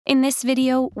In this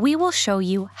video, we will show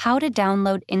you how to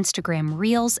download Instagram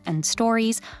Reels and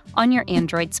Stories on your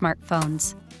Android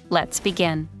smartphones. Let's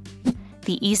begin.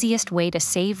 The easiest way to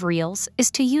save Reels is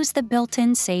to use the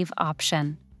built-in Save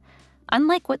option.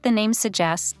 Unlike what the name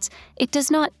suggests, it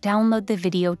does not download the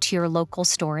video to your local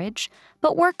storage,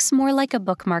 but works more like a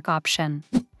bookmark option.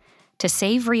 To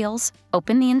save Reels,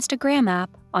 open the Instagram app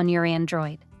on your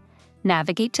Android.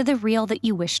 Navigate to the reel that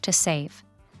you wish to save.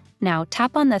 Now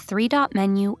tap on the three-dot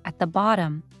menu at the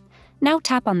bottom. Now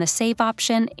tap on the Save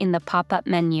option in the pop-up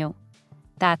menu.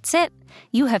 That's it!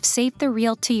 You have saved the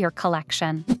reel to your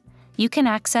collection. You can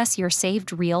access your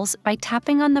saved Reels by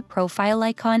tapping on the profile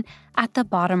icon at the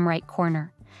bottom right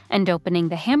corner and opening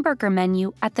the hamburger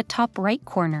menu at the top right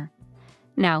corner.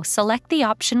 Now select the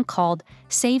option called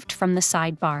Saved from the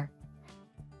sidebar.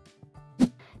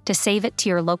 To save it to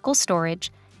your local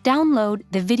storage, download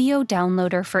the Video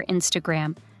Downloader for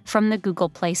Instagram from the Google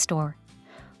Play Store.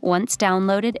 Once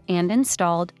downloaded and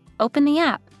installed, open the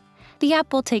app. The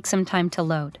app will take some time to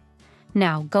load.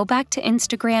 Now go back to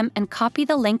Instagram and copy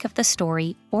the link of the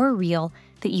story or reel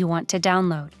that you want to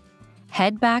download.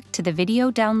 Head back to the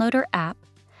Video Downloader app.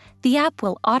 The app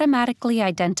will automatically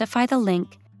identify the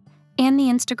link, and the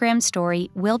Instagram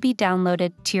story will be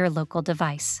downloaded to your local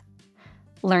device.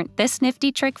 Learned this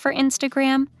nifty trick for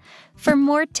Instagram? For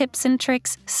more tips and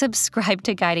tricks, subscribe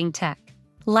to Guiding Tech.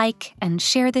 Like and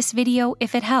share this video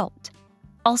if it helped.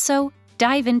 Also,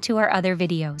 dive into our other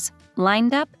videos,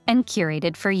 lined up and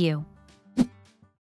curated for you.